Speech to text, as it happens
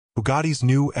Bugatti's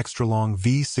new extra-long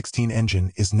V16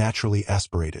 engine is naturally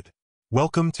aspirated.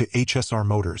 Welcome to HSR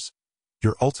Motors,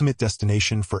 your ultimate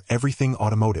destination for everything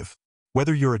automotive.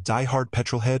 Whether you're a die-hard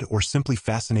petrolhead or simply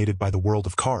fascinated by the world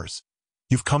of cars,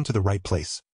 you've come to the right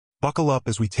place. Buckle up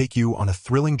as we take you on a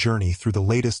thrilling journey through the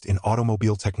latest in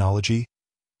automobile technology,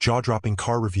 jaw-dropping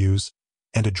car reviews,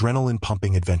 and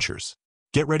adrenaline-pumping adventures.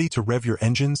 Get ready to rev your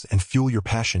engines and fuel your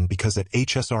passion because at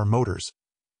HSR Motors,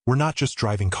 we're not just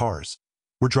driving cars,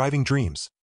 we're driving dreams.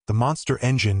 The monster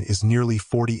engine is nearly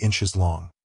 40 inches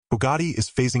long. Bugatti is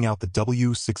phasing out the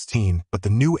W16, but the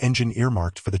new engine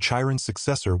earmarked for the Chiron's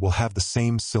successor will have the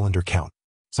same cylinder count.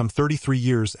 Some 33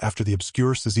 years after the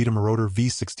obscure Marauder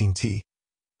V16T,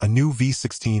 a new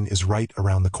V16 is right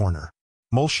around the corner.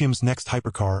 Molsheim's next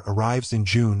hypercar arrives in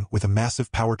June with a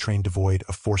massive powertrain devoid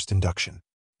of forced induction.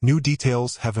 New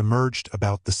details have emerged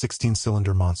about the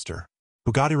 16-cylinder monster.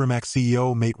 Bugatti Rimac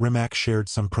CEO Mate Rimac shared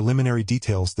some preliminary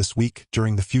details this week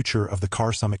during the Future of the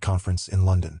Car Summit conference in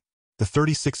London. The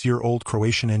 36-year-old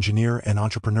Croatian engineer and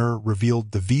entrepreneur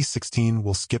revealed the V16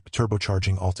 will skip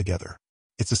turbocharging altogether.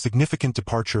 It's a significant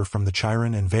departure from the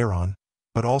Chiron and Veyron,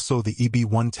 but also the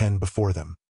EB110 before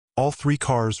them. All three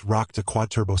cars rocked a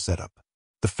quad-turbo setup.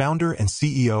 The founder and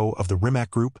CEO of the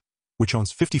Rimac Group, which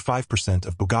owns 55%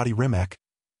 of Bugatti Rimac,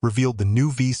 revealed the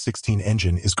new V16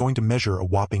 engine is going to measure a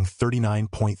whopping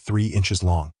 39.3 inches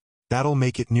long. That'll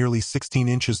make it nearly 16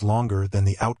 inches longer than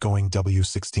the outgoing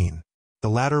W16. The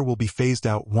latter will be phased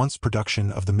out once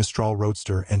production of the Mistral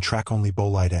Roadster and track-only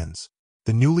bolide ends.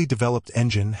 The newly developed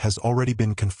engine has already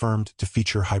been confirmed to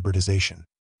feature hybridization.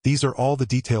 These are all the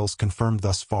details confirmed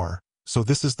thus far, so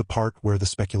this is the part where the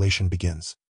speculation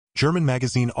begins. German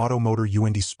magazine Automotive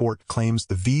UND Sport claims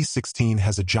the V16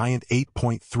 has a giant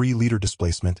 8.3-liter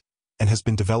displacement and has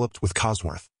been developed with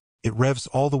Cosworth. It revs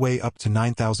all the way up to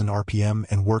 9,000 RPM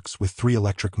and works with 3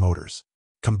 electric motors.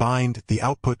 Combined, the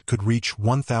output could reach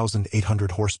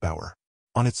 1,800 horsepower.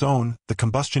 On its own, the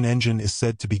combustion engine is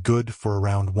said to be good for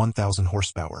around 1,000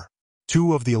 horsepower.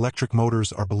 2 of the electric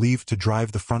motors are believed to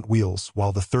drive the front wheels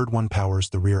while the third one powers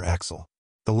the rear axle.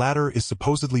 The latter is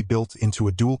supposedly built into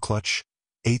a dual-clutch,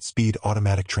 8-speed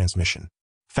automatic transmission.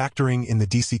 Factoring in the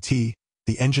DCT,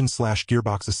 the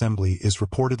engine/gearbox assembly is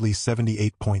reportedly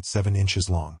 78.7 inches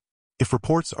long. If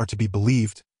reports are to be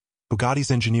believed, Bugatti's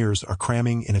engineers are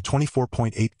cramming in a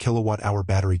 24.8 kilowatt-hour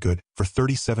battery good for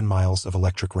 37 miles of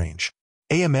electric range.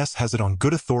 AMS has it on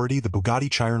good authority the Bugatti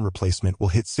Chiron replacement will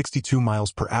hit 62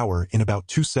 miles per hour in about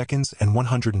 2 seconds and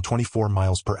 124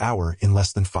 miles per hour in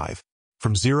less than 5.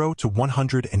 From 0 to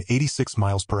 186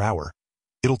 miles per hour,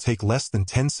 it'll take less than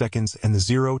 10 seconds, and the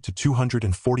 0 to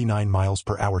 249 miles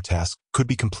per hour task could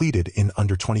be completed in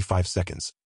under 25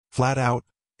 seconds. Flat out,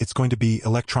 it's going to be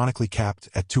electronically capped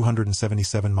at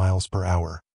 277 miles per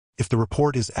hour. If the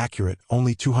report is accurate,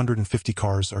 only 250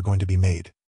 cars are going to be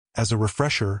made. As a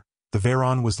refresher, the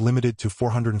Veyron was limited to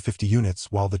 450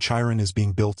 units while the Chiron is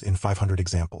being built in 500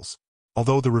 examples.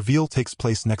 Although the reveal takes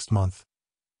place next month,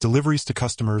 deliveries to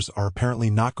customers are apparently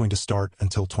not going to start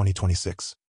until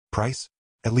 2026. Price?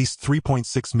 At least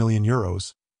 3.6 million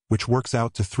euros, which works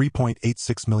out to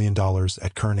 $3.86 million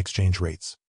at current exchange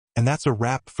rates. And that's a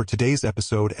wrap for today's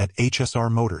episode at HSR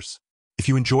Motors. If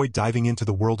you enjoyed diving into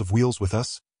the world of wheels with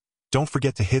us, don't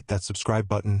forget to hit that subscribe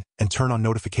button and turn on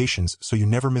notifications so you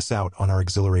never miss out on our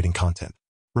exhilarating content.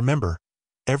 Remember,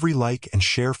 every like and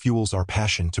share fuels our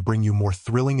passion to bring you more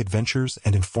thrilling adventures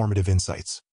and informative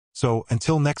insights. So,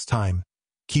 until next time,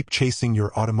 keep chasing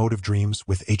your automotive dreams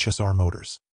with HSR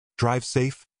Motors. Drive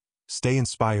safe, stay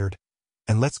inspired,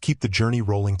 and let's keep the journey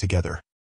rolling together.